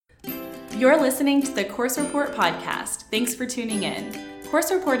You're listening to the Course Report podcast. Thanks for tuning in.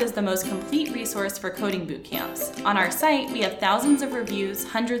 Course Report is the most complete resource for coding bootcamps. On our site, we have thousands of reviews,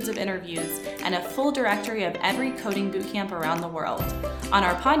 hundreds of interviews, and a full directory of every coding bootcamp around the world. On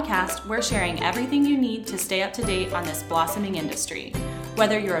our podcast, we're sharing everything you need to stay up to date on this blossoming industry.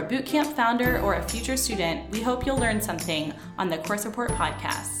 Whether you're a bootcamp founder or a future student, we hope you'll learn something on the Course Report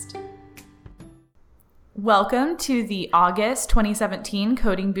podcast. Welcome to the August 2017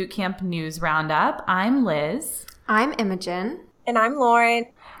 Coding Bootcamp News Roundup. I'm Liz. I'm Imogen. And I'm Lauren.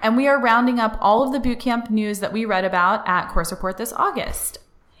 And we are rounding up all of the bootcamp news that we read about at Course Report this August.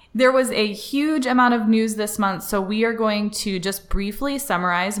 There was a huge amount of news this month, so we are going to just briefly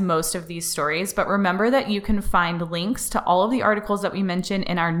summarize most of these stories. But remember that you can find links to all of the articles that we mentioned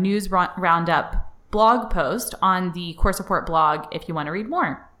in our News Roundup blog post on the Course Report blog if you want to read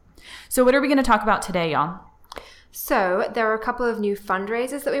more. So what are we going to talk about today, y'all? So there are a couple of new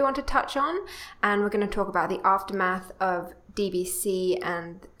fundraisers that we want to touch on, and we're going to talk about the aftermath of DBC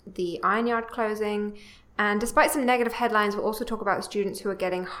and the Iron closing. And despite some negative headlines, we'll also talk about students who are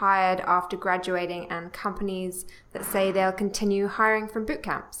getting hired after graduating and companies that say they'll continue hiring from boot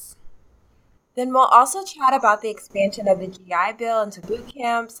camps. Then we'll also chat about the expansion of the GI Bill into boot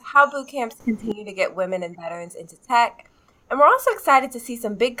camps, how boot camps continue to get women and veterans into tech, and we're also excited to see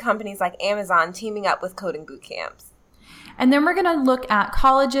some big companies like Amazon teaming up with coding boot camps. And then we're going to look at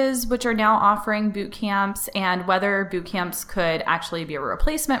colleges, which are now offering boot camps, and whether boot camps could actually be a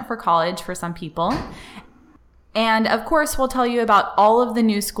replacement for college for some people. And of course, we'll tell you about all of the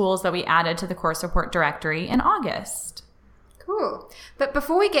new schools that we added to the Course Report directory in August. Cool. But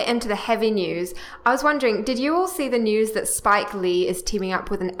before we get into the heavy news, I was wondering, did you all see the news that Spike Lee is teaming up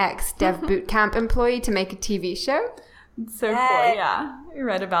with an ex-Dev Bootcamp employee to make a TV show? So cool, yeah. I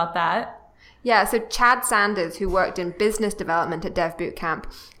read about that. Yeah, so Chad Sanders, who worked in business development at Dev Bootcamp,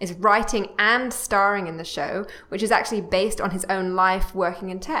 is writing and starring in the show, which is actually based on his own life working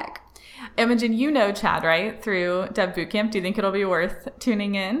in tech. Imogen, you know Chad, right? Through Dev Bootcamp. Do you think it'll be worth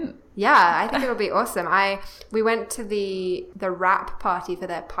tuning in? Yeah, I think it'll be awesome. We went to the wrap party for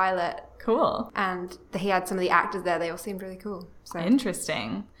their pilot. Cool. And he had some of the actors there. They all seemed really cool. So.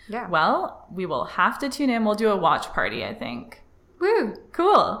 Interesting. Yeah. Well, we will have to tune in. We'll do a watch party, I think. Woo!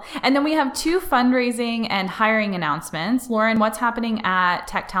 Cool. And then we have two fundraising and hiring announcements. Lauren, what's happening at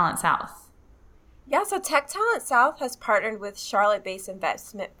Tech Talent South? Yeah, so Tech Talent South has partnered with Charlotte-based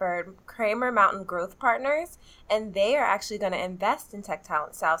investment firm Kramer Mountain Growth Partners, and they are actually going to invest in Tech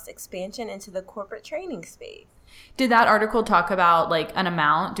Talent South's expansion into the corporate training space. Did that article talk about like an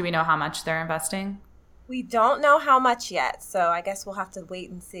amount? Do we know how much they're investing? We don't know how much yet, so I guess we'll have to wait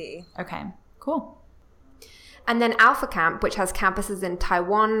and see. Okay, cool. And then Alpha Camp, which has campuses in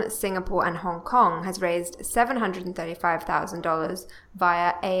Taiwan, Singapore, and Hong Kong, has raised $735,000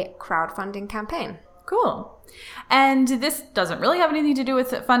 via a crowdfunding campaign. Cool. And this doesn't really have anything to do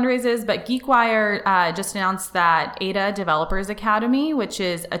with fundraisers, but GeekWire just announced that Ada Developers Academy, which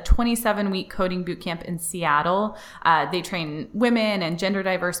is a 27-week coding bootcamp in Seattle. They train women and gender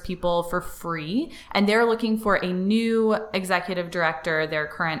diverse people for free, and they're looking for a new executive director. Their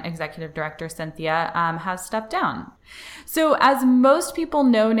current executive director, Cynthia, has stepped down. So as most people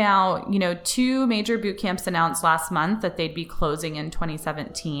know now, two major boot camps announced last month that they'd be closing in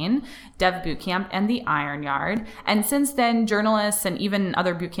 2017, Dev Bootcamp and the Iron Yard. And since then, journalists and even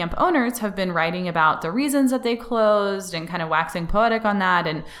other boot camp owners have been writing about the reasons that they closed and kind of waxing poetic on that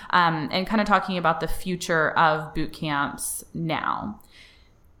and kind of talking about the future of boot camps now.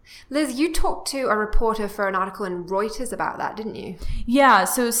 Liz, you talked to a reporter for an article in Reuters about that, didn't you? Yeah,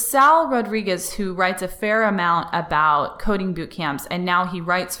 so Sal Rodriguez, who writes a fair amount about coding boot camps, and now he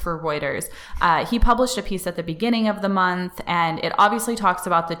writes for Reuters, he published a piece at the beginning of the month, and it obviously talks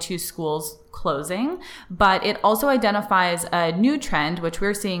about the two schools closing, but it also identifies a new trend, which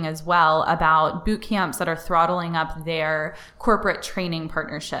we're seeing as well, about boot camps that are throttling up their corporate training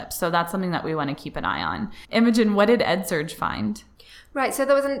partnerships. So that's something that we want to keep an eye on. Imogen, what did EdSurge find? Right, so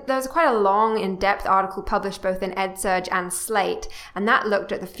there was quite a long, in-depth article published both in EdSurge and Slate, and that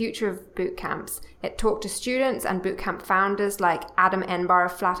looked at the future of boot camps. It talked to students and bootcamp founders like Adam Enbar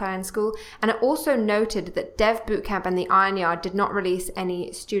of Flatiron School, and it also noted that Dev Bootcamp and the Iron Yard did not release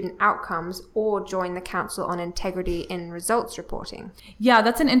any student outcomes or join the Council on Integrity in results reporting. Yeah,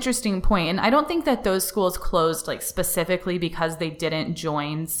 that's an interesting point. And I don't think that those schools closed like specifically because they didn't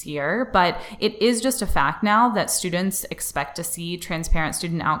join SEER, but it is just a fact now that students expect to see transparent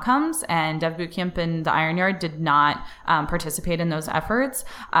student outcomes, and Dev Bootcamp and the Iron Yard did not participate in those efforts.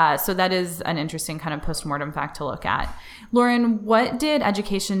 So that is an interesting kind of postmortem fact to look at. Lauren, what did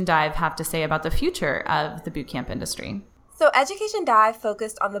Education Dive have to say about the future of the bootcamp industry? So Education Dive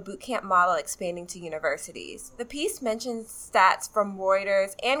focused on the bootcamp model expanding to universities. The piece mentions stats from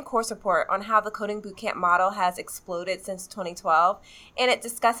Reuters and Course Report on how the coding bootcamp model has exploded since 2012, and it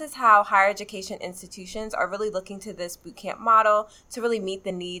discusses how higher education institutions are really looking to this bootcamp model to really meet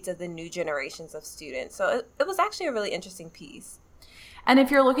the needs of the new generations of students. So it was actually a really interesting piece. And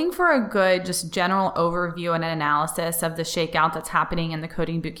if you're looking for a good, just general overview and analysis of the shakeout that's happening in the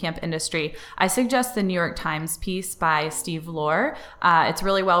coding bootcamp industry, I suggest the New York Times piece by Steve Lohr. It's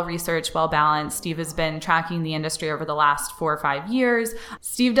really well researched, well balanced. Steve has been tracking the industry over the last 4 or 5 years.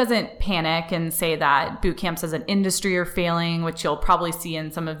 Steve doesn't panic and say that bootcamps as an industry are failing, which you'll probably see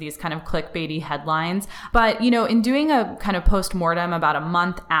in some of these kind of clickbaity headlines. But, in doing a kind of post-mortem about a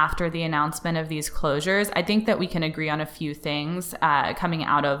month after the announcement of these closures, I think that we can agree on a few things coming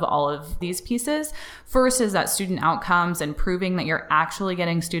out of all of these pieces. First is that student outcomes and proving that you're actually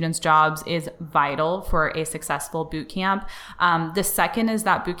getting students jobs is vital for a successful boot camp. The second is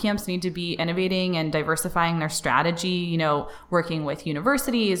that boot camps need to be innovating and diversifying their strategy, working with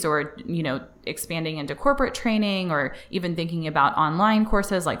universities or, expanding into corporate training or even thinking about online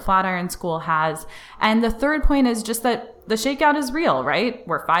courses like Flatiron School has. And the third point is just that the shakeout is real, right?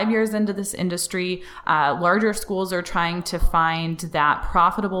 We're 5 years into this industry. Larger schools are trying to find that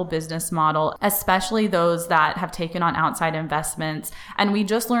profitable business model, especially those that have taken on outside investments. And we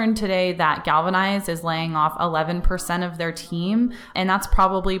just learned today that Galvanize is laying off 11% of their team. And that's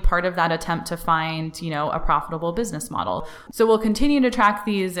probably part of that attempt to find, a profitable business model. So we'll continue to track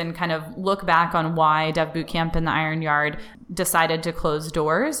these and kind of look back on why Dev Bootcamp and the Iron Yard decided to close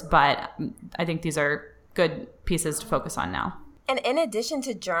doors. But I think these are good pieces to focus on now. And in addition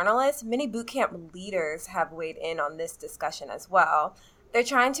to journalists, many bootcamp leaders have weighed in on this discussion as well. They're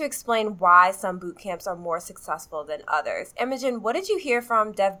trying to explain why some bootcamps are more successful than others. Imogen, what did you hear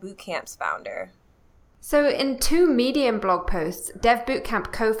from Dev Bootcamp's founder? So in 2 Medium blog posts, Dev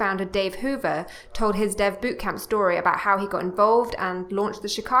Bootcamp co-founder Dave Hoover told his Dev Bootcamp story about how he got involved and launched the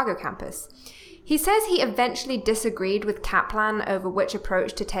Chicago campus. He says he eventually disagreed with Kaplan over which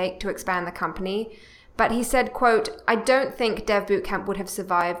approach to take to expand the company, but he said, quote, "I don't think Dev Bootcamp would have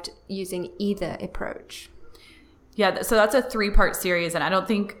survived using either approach." Yeah, so that's a 3-part series, and I don't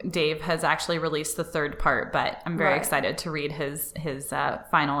think Dave has actually released the 3rd part, but I'm very excited to read his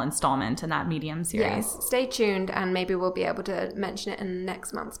final installment in that Medium series. Yes, stay tuned, and maybe we'll be able to mention it in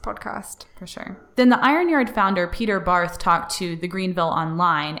next month's podcast. For sure. Then the Iron Yard founder, Peter Barth, talked to the Greenville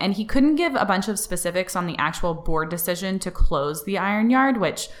Online, and he couldn't give a bunch of specifics on the actual board decision to close the Iron Yard,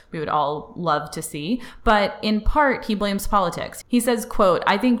 which we would all love to see, but in part, he blames politics. He says, quote,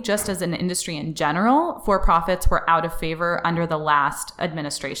 "I think just as an industry in general, for-profits were out of favor under the last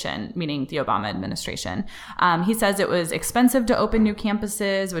administration," meaning the Obama administration. He says it was expensive to open new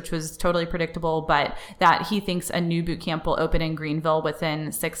campuses, which was totally predictable, but that he thinks a new boot camp will open in Greenville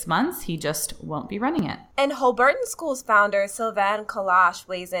within 6 months. He just won't be running it. And Holberton School's founder, Sylvain Kalash,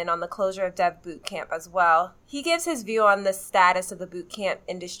 weighs in on the closure of Dev Bootcamp as well. He gives his view on the status of the bootcamp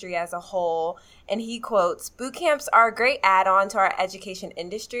industry as a whole, and he quotes, "Bootcamps are a great add-on to our education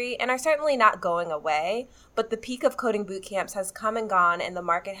industry and are certainly not going away, but the peak of coding bootcamps has come and gone and the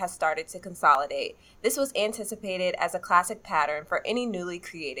market has started to consolidate. This was anticipated as a classic pattern for any newly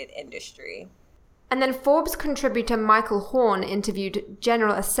created industry." And then Forbes contributor Michael Horn interviewed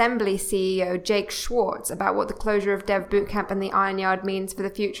General Assembly CEO Jake Schwartz about what the closure of Dev Bootcamp and the Iron Yard means for the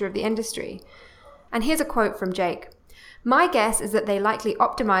future of the industry. And here's a quote from Jake. "My guess is that they likely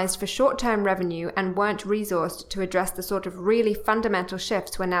optimized for short-term revenue and weren't resourced to address the sort of really fundamental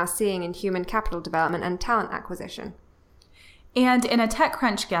shifts we're now seeing in human capital development and talent acquisition." And in a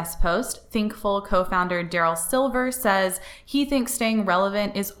TechCrunch guest post, Thinkful co-founder Daryl Silver says he thinks staying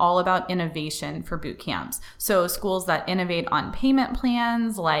relevant is all about innovation for boot camps. So schools that innovate on payment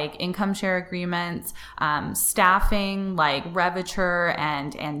plans like income share agreements, staffing like Reviture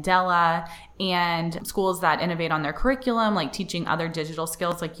and Andela, and schools that innovate on their curriculum like teaching other digital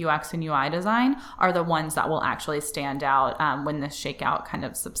skills like UX and UI design are the ones that will actually stand out when this shakeout kind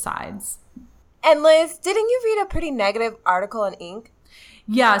of subsides. And Liz, didn't you read a pretty negative article in Inc.?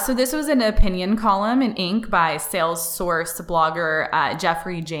 Yeah, so this was an opinion column in Inc. by Salesforce blogger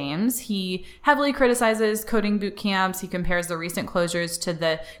Jeffrey James. He heavily criticizes coding boot camps. He compares the recent closures to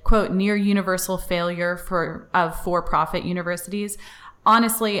the, quote, near universal failure of for-profit universities.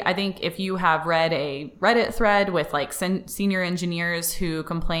 Honestly, I think if you have read a Reddit thread with like senior engineers who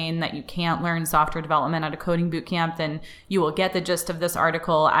complain that you can't learn software development at a coding bootcamp, then you will get the gist of this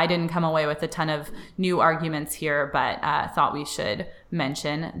article. I didn't come away with a ton of new arguments here, but thought we should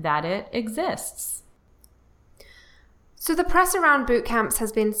mention that it exists. So the press around boot camps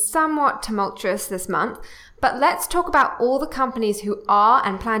has been somewhat tumultuous this month, but let's talk about all the companies who are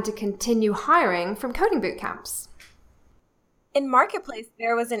and plan to continue hiring from coding boot camps. In Marketplace,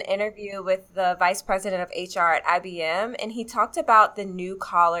 there was an interview with the vice president of HR at IBM, and he talked about the new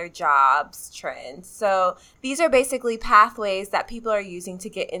collar jobs trend. So these are basically pathways that people are using to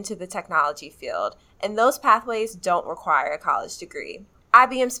get into the technology field, and those pathways don't require a college degree.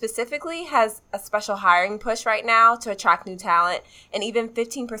 IBM specifically has a special hiring push right now to attract new talent, and even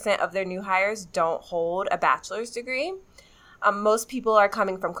 15% of their new hires don't hold a bachelor's degree. Most people are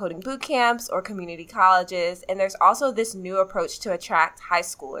coming from coding boot camps or community colleges, and there's also this new approach to attract high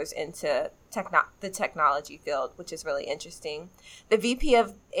schoolers into the technology field, which is really interesting. The VP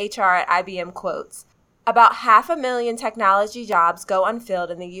of HR at IBM quotes, "About 500,000 technology jobs go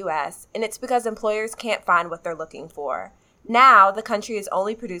unfilled in the U.S., and it's because employers can't find what they're looking for. Now, the country is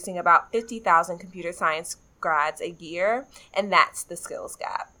only producing about 50,000 computer science grads a year, and that's the skills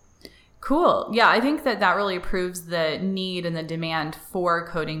gap." Cool. Yeah, I think that really proves the need and the demand for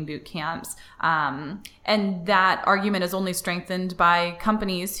coding boot camps. And that argument is only strengthened by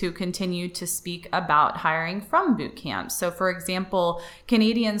companies who continue to speak about hiring from boot camps. So, for example,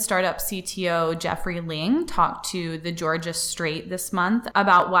 Canadian startup CTO Jeffrey Ling talked to the Georgia Straight this month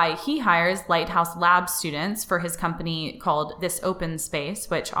about why he hires Lighthouse Lab students for his company called This Open Space,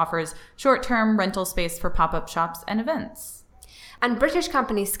 which offers short-term rental space for pop-up shops and events. And British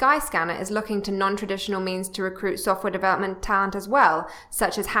company Skyscanner is looking to non-traditional means to recruit software development talent as well,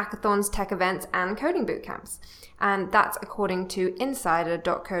 such as hackathons, tech events, and coding bootcamps. And that's according to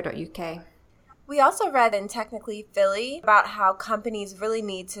insider.co.uk. We also read in Technically Philly about how companies really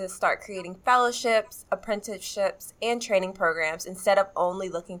need to start creating fellowships, apprenticeships, and training programs instead of only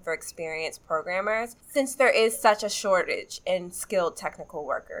looking for experienced programmers, since there is such a shortage in skilled technical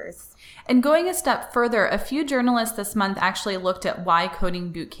workers. And going a step further, a few journalists this month actually looked at why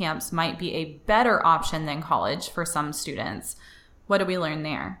coding boot camps might be a better option than college for some students. What did we learn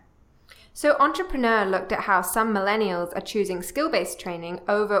there? So Entrepreneur looked at how some millennials are choosing skill-based training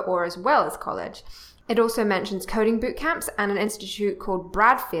over or as well as college. It also mentions coding boot camps and an institute called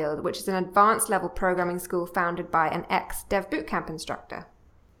Bradfield, which is an advanced level programming school founded by an ex-Dev Bootcamp instructor.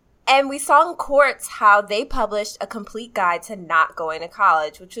 And we saw in Quartz how they published a complete guide to not going to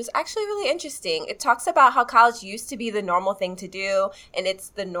college, which was actually really interesting. It talks about how college used to be the normal thing to do, and it's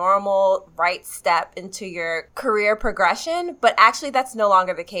the normal right step into your career progression, but actually that's no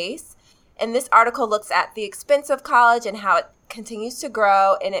longer the case. And this article looks at the expense of college and how it continues to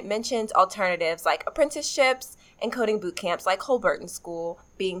grow, and it mentions alternatives like apprenticeships and coding boot camps like Holberton School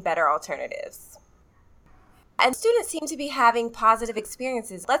being better alternatives. And students seem to be having positive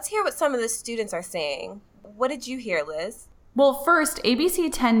experiences. Let's hear what some of the students are saying. What did you hear, Liz? Well, first, ABC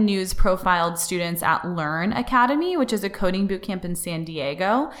 10 News profiled students at Learn Academy, which is a coding bootcamp in San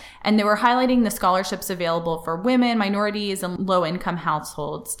Diego, and they were highlighting the scholarships available for women, minorities, and low-income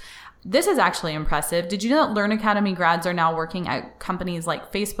households. This is actually impressive. Did you know that Learn Academy grads are now working at companies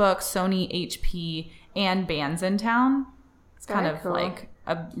like Facebook, Sony, HP, and Bandsintown? It's kind of cool. Like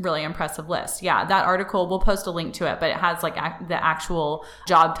a really impressive list. Yeah, that article, we'll post a link to it, but it has like the actual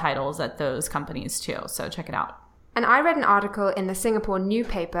job titles at those companies too. So check it out. And I read an article in the Singapore New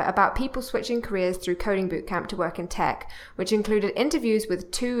Paper about people switching careers through coding bootcamp to work in tech, which included interviews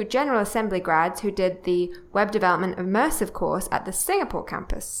with 2 General Assembly grads who did the Web Development Immersive course at the Singapore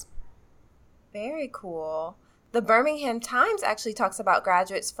campus. Very cool. The Birmingham Times actually talks about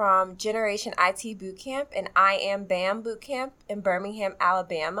graduates from Generation IT Bootcamp and I Am BAM Bootcamp in Birmingham,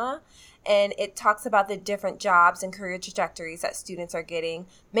 Alabama. And it talks about the different jobs and career trajectories that students are getting.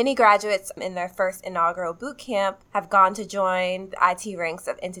 Many graduates in their first inaugural bootcamp have gone to join the IT ranks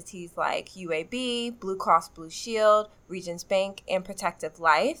of entities like UAB, Blue Cross Blue Shield, Regions Bank, and Protective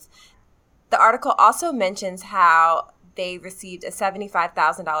Life. The article also mentions how they received a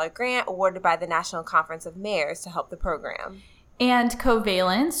 $75,000 grant awarded by the National Conference of Mayors to help the program. And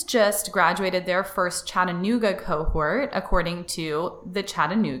Covalence just graduated their first Chattanooga cohort, according to the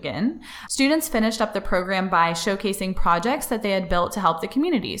Chattanoogan. Students finished up the program by showcasing projects that they had built to help the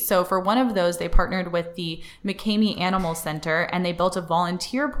community. So for one of those, they partnered with the McCamey Animal Center, and they built a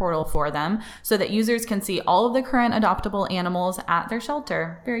volunteer portal for them so that users can see all of the current adoptable animals at their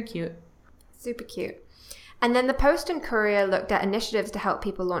shelter. Very cute. Super cute. And then the Post and Courier looked at initiatives to help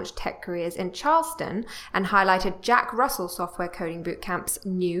people launch tech careers in Charleston and highlighted Jack Russell Software Coding Bootcamp's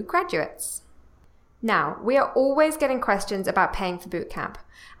new graduates. Now, we are always getting questions about paying for bootcamp.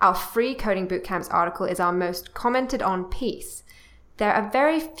 Our free Coding Bootcamps article is our most commented on piece. There are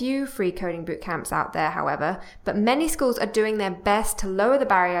very few free coding bootcamps out there, however, but many schools are doing their best to lower the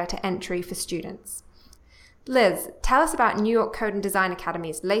barrier to entry for students. Liz, tell us about New York Code and Design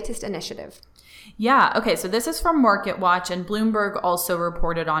Academy's latest initiative. Yeah, okay, so this is from MarketWatch, and Bloomberg also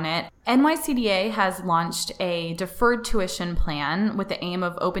reported on it. NYCDA has launched a deferred tuition plan with the aim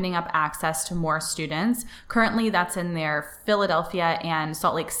of opening up access to more students. Currently, that's in their Philadelphia and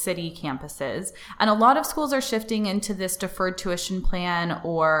Salt Lake City campuses. And a lot of schools are shifting into this deferred tuition plan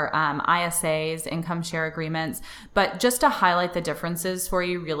or ISAs, income share agreements. But just to highlight the differences for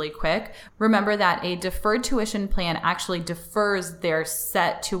you really quick, remember that a deferred tuition plan actually defers their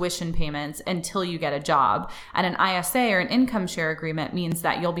set tuition payments until you get a job. And an ISA or an income share agreement means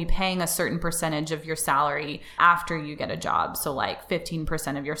that you'll be paying a certain percentage of your salary after you get a job. So like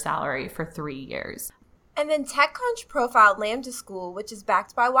 15% of your salary for 3 years. And then TechCrunch profiled Lambda School, which is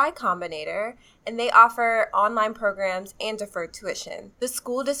backed by Y Combinator, and they offer online programs and deferred tuition. The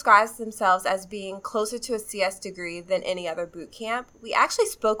school describes themselves as being closer to a CS degree than any other boot camp. We actually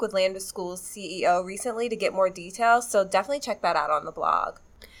spoke with Lambda School's CEO recently to get more details, so definitely check that out on the blog.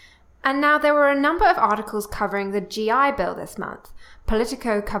 And now there were a number of articles covering the GI Bill this month.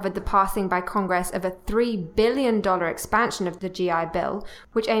 Politico covered the passing by Congress of a $3 billion expansion of the GI Bill,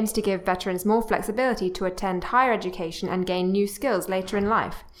 which aims to give veterans more flexibility to attend higher education and gain new skills later in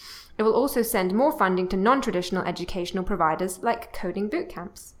life. It will also send more funding to non-traditional educational providers like coding boot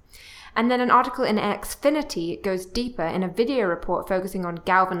camps. And then an article in Xfinity goes deeper in a video report focusing on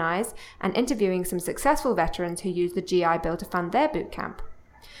Galvanize and interviewing some successful veterans who used the GI Bill to fund their boot camp.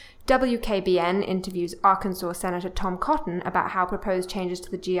 WKBN interviews Arkansas Senator Tom Cotton about how proposed changes to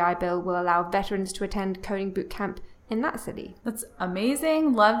the GI Bill will allow veterans to attend coding boot camp in that city. That's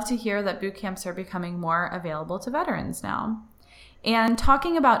amazing. Love to hear that boot camps are becoming more available to veterans now. And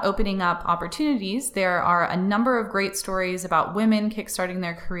talking about opening up opportunities, there are a number of great stories about women kickstarting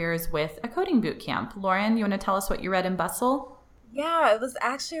their careers with a coding boot camp. Lauren, you want to tell us what you read in Bustle? Yeah, it was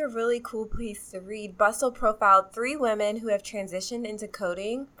actually a really cool piece to read. Bustle profiled 3 women who have transitioned into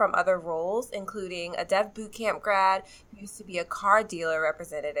coding from other roles, including a dev bootcamp grad who used to be a car dealer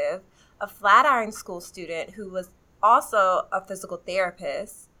representative, a Flatiron School student who was also a physical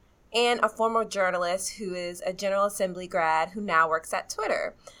therapist, and a former journalist who is a General Assembly grad who now works at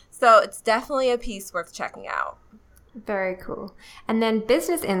Twitter. So it's definitely a piece worth checking out. Very cool. And then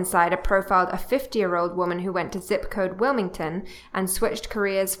Business Insider profiled a 50-year-old woman who went to Zip Code Wilmington and switched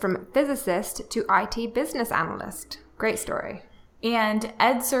careers from physicist to IT business analyst. Great story. And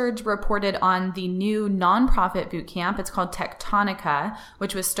EdSurge reported on the new nonprofit boot camp. It's called Tectonica,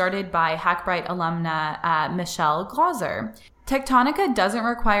 which was started by Hackbright alumna Michelle Glauser. Tectonica doesn't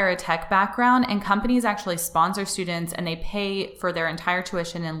require a tech background, and companies actually sponsor students and they pay for their entire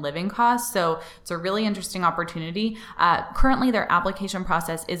tuition and living costs. So it's a really interesting opportunity. Currently, their application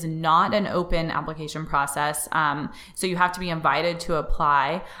process is not an open application process. So you have to be invited to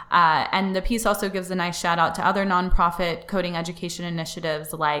apply. And the piece also gives a nice shout out to other nonprofit coding education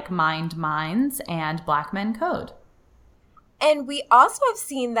initiatives like Mind Minds and Black Men Code. And we also have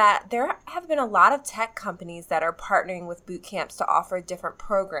seen that there have been a lot of tech companies that are partnering with boot camps to offer different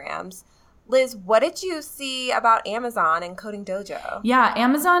programs. Liz, what did you see about Amazon and Coding Dojo? Yeah,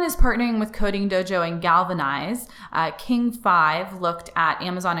 Amazon is partnering with Coding Dojo and Galvanize. King 5 looked at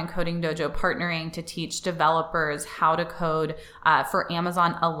Amazon and Coding Dojo partnering to teach developers how to code for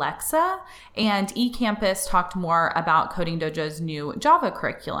Amazon Alexa. And eCampus talked more about Coding Dojo's new Java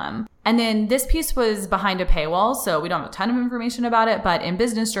curriculum. And then this piece was behind a paywall, so we don't have a ton of information about it, but in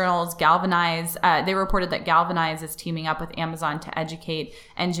business journals, Galvanize, they reported that Galvanize is teaming up with Amazon to educate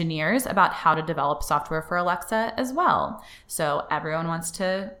engineers about how to develop software for Alexa as well. So everyone wants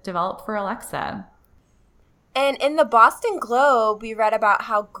to develop for Alexa. And in the Boston Globe, we read about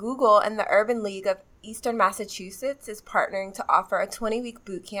how Google and the Urban League of Eastern Massachusetts is partnering to offer a 20-week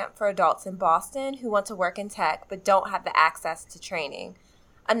boot camp for adults in Boston who want to work in tech but don't have the access to training.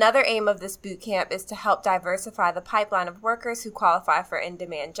 Another aim of this boot camp is to help diversify the pipeline of workers who qualify for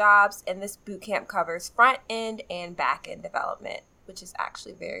in-demand jobs, and this boot camp covers front-end and back-end development, which is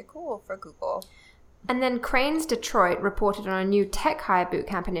actually very cool for Google. And then Cranes Detroit reported on a new tech hire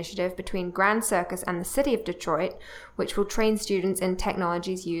bootcamp initiative between Grand Circus and the city of Detroit, which will train students in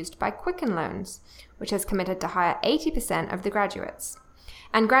technologies used by Quicken Loans, which has committed to hire 80% of the graduates.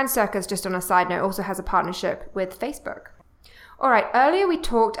 And Grand Circus, just on a side note, also has a partnership with Facebook. All right, earlier we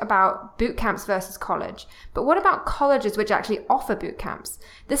talked about boot camps versus college, but what about colleges which actually offer boot camps?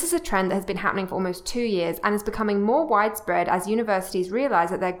 This is a trend that has been happening for almost 2 years and is becoming more widespread as universities realize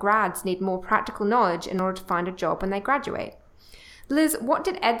that their grads need more practical knowledge in order to find a job when they graduate. Liz, what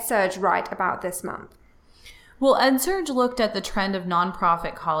did EdSurge write about this month? Well, EdSurge looked at the trend of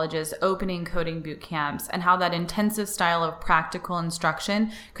nonprofit colleges opening coding boot camps and how that intensive style of practical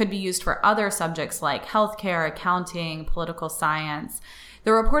instruction could be used for other subjects like healthcare, accounting, political science.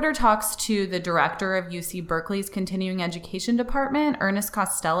 The reporter talks to the director of UC Berkeley's continuing education department, Ernest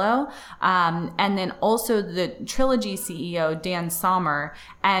Costello, and then also the Trilogy CEO, Dan Sommer,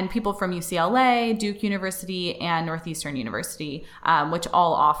 and people from UCLA, Duke University, and Northeastern University, which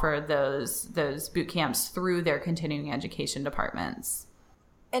all offer those boot camps through their continuing education departments.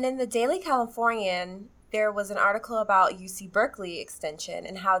 And in the Daily Californian, there was an article about UC Berkeley Extension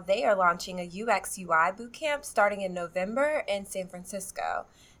and how they are launching a UX UI bootcamp starting in November in San Francisco.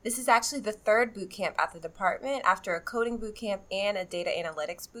 This is actually the third bootcamp at the department after a coding bootcamp and a data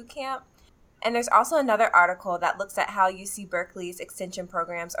analytics bootcamp. And there's also another article that looks at how UC Berkeley's extension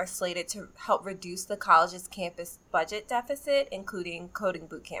programs are slated to help reduce the college's campus budget deficit, including coding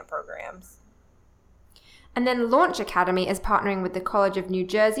bootcamp programs. And then Launch Academy is partnering with the College of New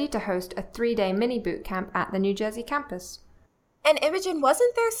Jersey to host a 3-day mini boot camp at the New Jersey campus. And Imogen,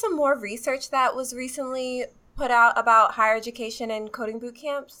 wasn't there some more research that was recently put out about higher education and coding boot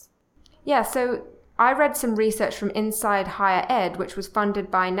camps? Yeah, so I read some research from Inside Higher Ed, which was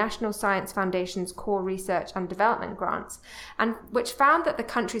funded by National Science Foundation's Core Research and Development grants, and which found that the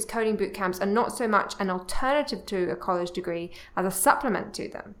country's coding boot camps are not so much an alternative to a college degree as a supplement to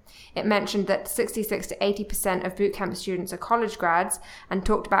them. It mentioned that 66 to 80% of boot camp students are college grads, and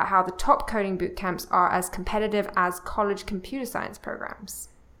talked about how the top coding boot camps are as competitive as college computer science programs.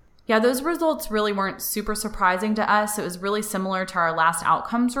 Yeah, those results really weren't super surprising to us. It was really similar to our last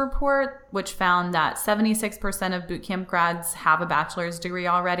outcomes report, which found that 76% of bootcamp grads have a bachelor's degree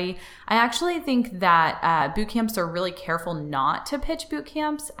already. I actually think that boot camps are really careful not to pitch boot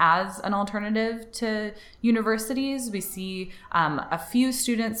camps as an alternative to universities. We see a few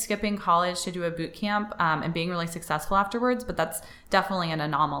students skipping college to do a boot camp and being really successful afterwards, but that's definitely an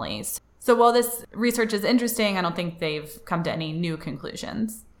anomaly. So while this research is interesting, I don't think they've come to any new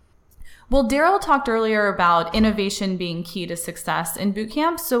conclusions. Well, Daryl talked earlier about innovation being key to success in boot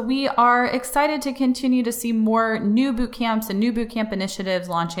camps, so we are excited to continue to see more new boot camps and new boot camp initiatives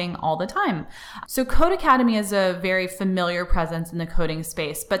launching all the time. So Code Academy is a very familiar presence in the coding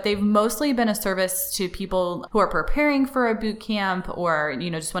space, but they've mostly been a service to people who are preparing for a boot camp or,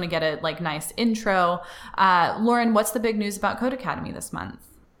 just want to get a nice intro. Lauren, what's the big news about Code Academy this month?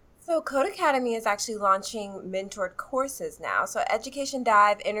 So Code Academy is actually launching mentored courses now. So Education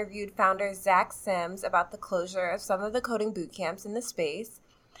Dive interviewed founder Zach Sims about the closure of some of the coding boot camps in the space.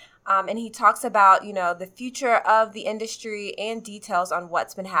 And he talks about, the future of the industry and details on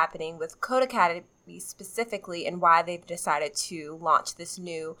what's been happening with Code Academy specifically and why they've decided to launch this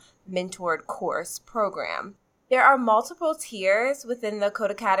new mentored course program. There are multiple tiers within the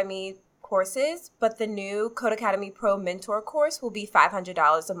Code Academy courses, but the new Code Academy Pro Mentor course will be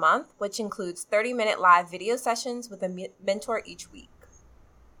 $500 a month, which includes 30-minute live video sessions with a mentor each week.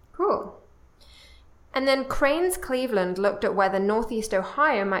 Cool. And then Cranes Cleveland looked at whether Northeast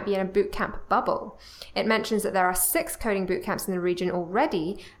Ohio might be in a bootcamp bubble. It mentions that there are 6 coding bootcamps in the region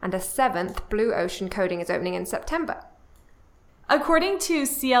already, and a 7th, Blue Ocean Coding, is opening in September. According to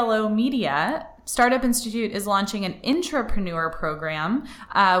CLO Media, Startup Institute is launching an intrapreneur program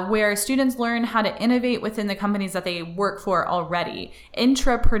where students learn how to innovate within the companies that they work for already.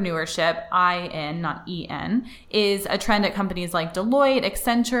 Intrapreneurship, I-N, not E-N, is a trend at companies like Deloitte,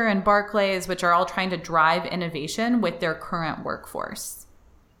 Accenture, and Barclays, which are all trying to drive innovation with their current workforce.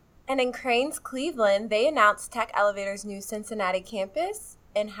 And in Cranes Cleveland, they announced Tech Elevator's new Cincinnati campus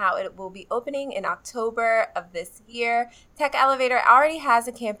and how it will be opening in October of this year. Tech Elevator already has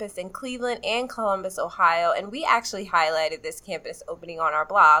a campus in Cleveland and Columbus, Ohio, and we actually highlighted this campus opening on our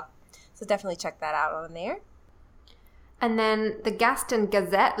blog, so definitely check that out on there. And then the Gaston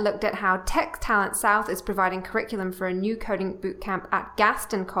Gazette looked at how Tech Talent South is providing curriculum for a new coding bootcamp at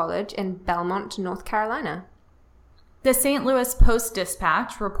Gaston College in Belmont, North Carolina. The St. Louis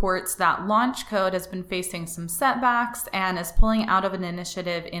Post-Dispatch reports that Launch Code has been facing some setbacks and is pulling out of an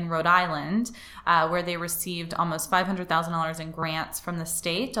initiative in Rhode Island where they received almost $500,000 in grants from the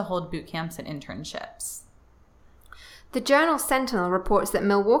state to hold boot camps and internships. The Journal Sentinel reports that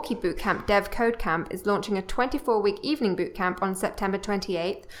Milwaukee Bootcamp Dev Code Camp is launching a 24-week evening bootcamp on September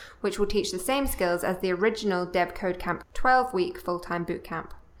 28th, which will teach the same skills as the original Dev Code Camp 12-week full-time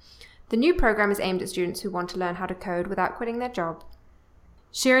bootcamp. The new program is aimed at students who want to learn how to code without quitting their job.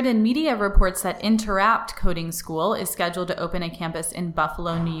 Sheridan Media reports that Interapt Coding School is scheduled to open a campus in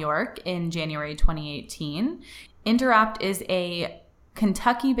Buffalo, New York in January 2018. Interapt is a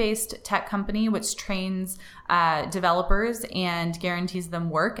Kentucky-based tech company, which trains developers and guarantees them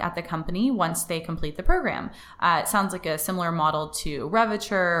work at the company once they complete the program. It sounds like a similar model to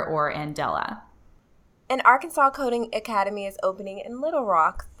Reviture or Andela. An Arkansas Coding Academy is opening in Little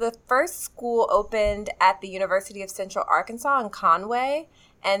Rock. The first school opened at the University of Central Arkansas in Conway,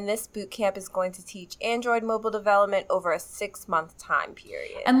 and this boot camp is going to teach Android mobile development over a 6-month time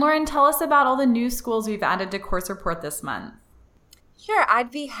period. And Lauren, tell us about all the new schools we've added to Course Report this month. Sure, I'd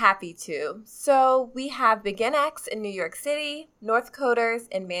be happy to. So we have BeginX in New York City, North Coders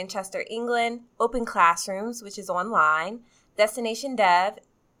in Manchester, England, Open Classrooms, which is online, Destination Dev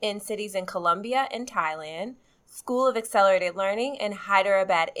in cities in Colombia and Thailand, School of Accelerated Learning in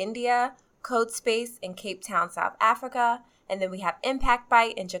Hyderabad, India, CodeSpace in Cape Town, South Africa, and then we have Impact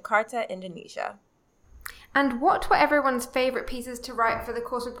Byte in Jakarta, Indonesia. And what were everyone's favorite pieces to write for the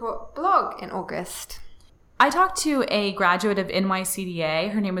Course Report blog in August? I talked to a graduate of NYCDA.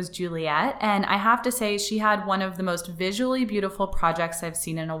 Her name was Juliet, and I have to say she had one of the most visually beautiful projects I've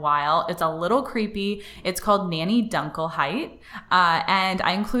seen in a while. It's a little creepy. It's called Nanny Dunkelheit, and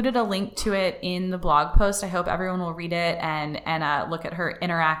I included a link to it in the blog post. I hope everyone will read it and look at her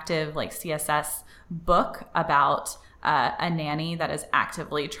interactive CSS book about a nanny that is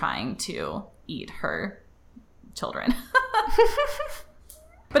actively trying to eat her children.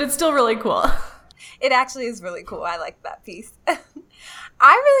 But it's still really cool. It actually is really cool. I like that piece. I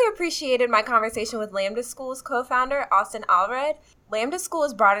really appreciated my conversation with Lambda School's co-founder, Austin Allred. Lambda School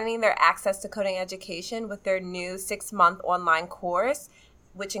is broadening their access to coding education with their new 6-month online course,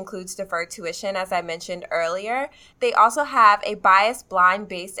 which includes deferred tuition, as I mentioned earlier. They also have a bias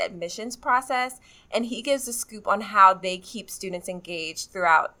blind-based admissions process, and he gives a scoop on how they keep students engaged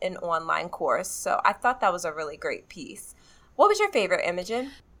throughout an online course. So I thought that was a really great piece. What was your favorite,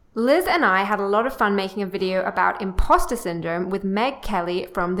 Imogen? Liz and I had a lot of fun making a video about imposter syndrome with Meg Kelly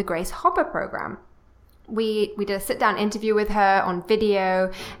from the Grace Hopper program. We did a sit-down interview with her on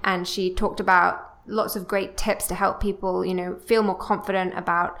video, and she talked about lots of great tips to help people, feel more confident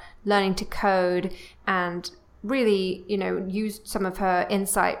about learning to code, and really, used some of her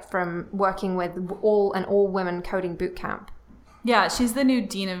insight from working with an all-women coding bootcamp. Yeah, she's the new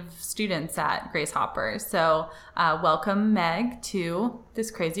dean of students at Grace Hopper. So welcome, Meg, to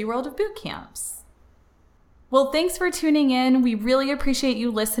this crazy world of boot camps. Well, thanks for tuning in. We really appreciate you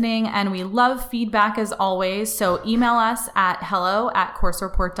listening, and we love feedback as always. So email us at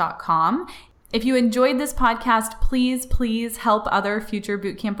hello@coursereport.com. If you enjoyed this podcast, please help other future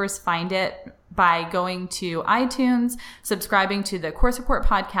boot campers find it by going to iTunes, subscribing to the Course Report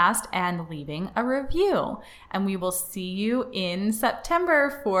podcast, and leaving a review. And we will see you in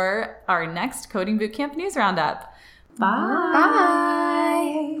September for our next Coding Bootcamp News Roundup. Bye.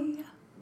 Bye.